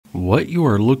What you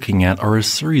are looking at are a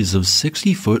series of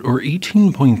 60-foot or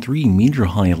 18.3-meter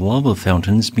high lava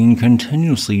fountains being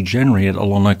continuously generated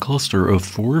along a cluster of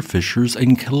 4 fissures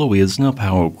in Kilauea's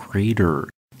Nāpau Crater.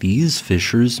 These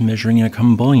fissures, measuring a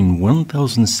combined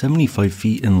 1,075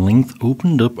 feet in length,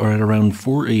 opened up at around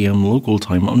 4 a.m. local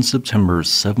time on September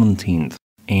 17th.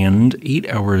 And 8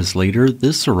 hours later,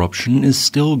 this eruption is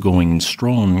still going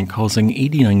strong, causing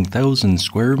 89,000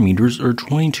 square meters or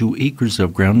 22 acres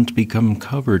of ground to become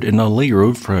covered in a layer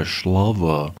of fresh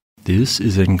lava. This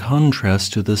is in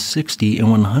contrast to the 60 and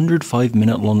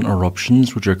 105-minute-long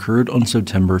eruptions which occurred on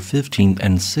September 15th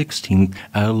and 16th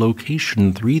at a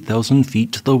location 3,000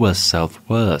 feet to the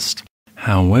west-southwest.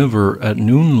 However, at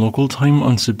noon local time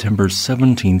on September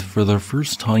 17th, for the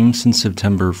first time since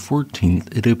September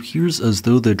 14th, it appears as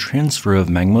though the transfer of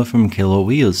magma from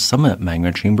Kilauea's summit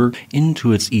magma chamber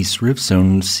into its east rift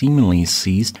zone seemingly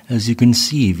ceased, as you can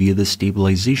see via the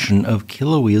stabilization of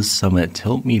Kilauea's summit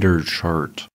tiltmeter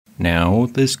chart. Now,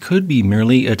 this could be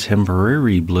merely a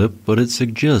temporary blip, but it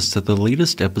suggests that the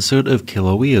latest episode of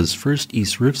Kilauea's first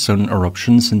East Rift Zone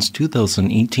eruption since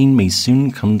 2018 may soon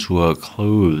come to a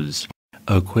close.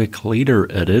 A quick later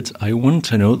edit, I want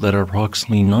to note that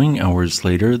approximately 9 hours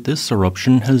later, this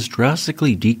eruption has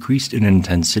drastically decreased in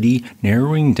intensity,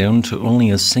 narrowing down to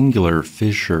only a singular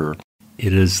fissure.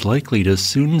 It is likely to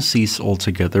soon cease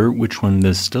altogether, which when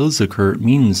this does occur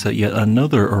means that yet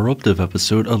another eruptive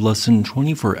episode of less than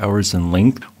 24 hours in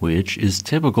length, which is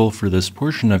typical for this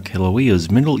portion of Kilauea's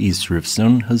Middle East Rift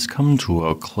Zone, has come to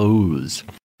a close.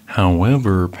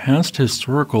 However, past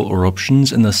historical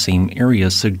eruptions in the same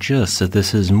area suggest that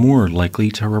this is more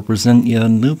likely to represent yet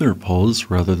another pause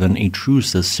rather than a true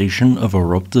cessation of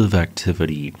eruptive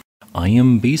activity. I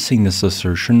am basing this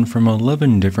assertion from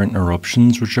 11 different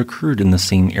eruptions which occurred in the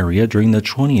same area during the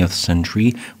 20th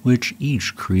century, which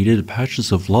each created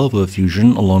patches of lava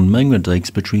fusion along magma dikes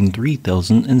between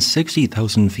 3,000 and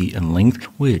 60,000 feet in length,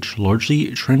 which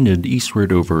largely trended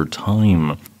eastward over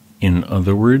time. In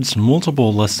other words,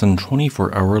 multiple less than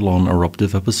 24-hour-long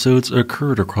eruptive episodes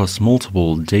occurred across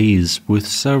multiple days, with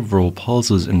several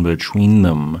pauses in between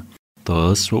them.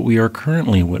 Thus, what we are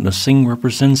currently witnessing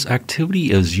represents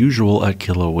activity as usual at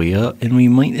Kilauea, and we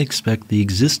might expect the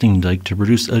existing dike to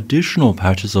produce additional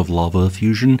patches of lava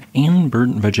fusion and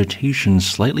burnt vegetation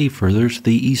slightly further to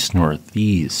the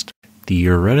east-northeast.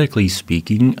 Theoretically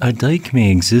speaking, a dike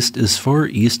may exist as far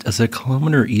east as a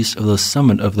kilometer east of the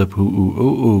summit of the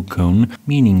Pu'u'o'o cone,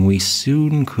 meaning we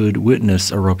soon could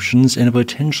witness eruptions in a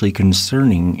potentially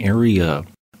concerning area.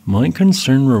 My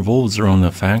concern revolves around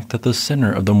the fact that the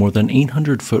center of the more than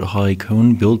 800-foot-high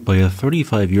cone built by a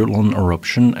 35-year-long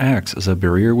eruption acts as a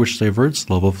barrier which diverts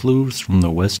lava flows from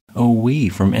the west away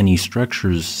from any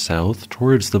structures south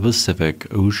towards the Pacific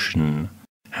Ocean.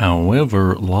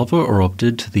 However, lava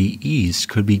erupted to the east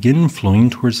could begin flowing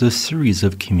towards a series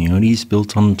of communities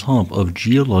built on top of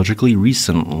geologically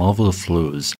recent lava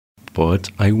flows. But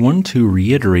I want to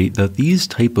reiterate that these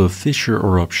type of fissure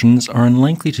eruptions are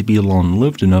unlikely to be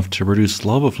long-lived enough to produce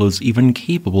lava flows even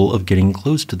capable of getting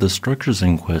close to the structures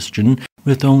in question,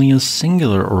 with only a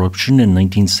singular eruption in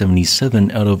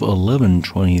 1977 out of 11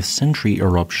 20th century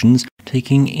eruptions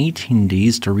taking 18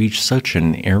 days to reach such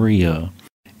an area.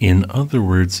 In other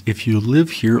words, if you live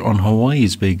here on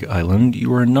Hawaii's Big Island,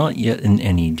 you are not yet in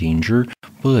any danger,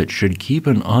 but should keep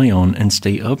an eye on and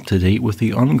stay up to date with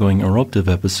the ongoing eruptive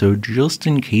episode just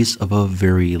in case of a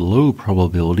very low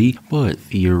probability but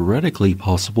theoretically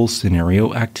possible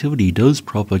scenario activity does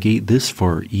propagate this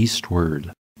far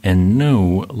eastward. And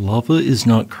no, lava is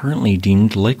not currently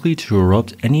deemed likely to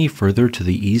erupt any further to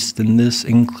the east than this,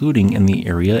 including in the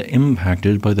area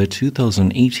impacted by the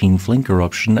 2018 flank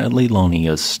eruption at Leilani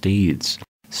Estates.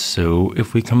 So,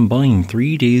 if we combine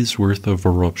 3 days worth of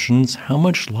eruptions, how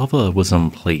much lava was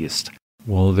emplaced?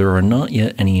 While there are not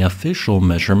yet any official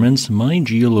measurements, my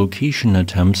geolocation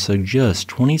attempts suggest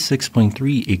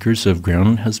 26.3 acres of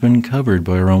ground has been covered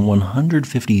by around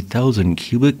 150,000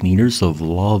 cubic meters of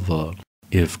lava.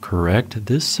 If correct,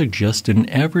 this suggests an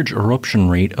average eruption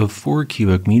rate of 4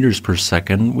 cubic meters per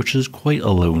second, which is quite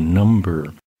a low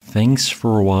number. Thanks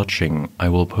for watching. I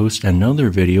will post another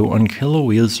video on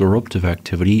Kilauea's eruptive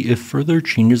activity if further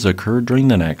changes occur during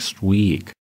the next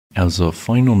week. As a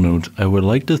final note, I would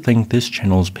like to thank this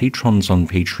channel's patrons on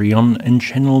Patreon and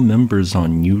channel members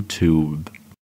on YouTube.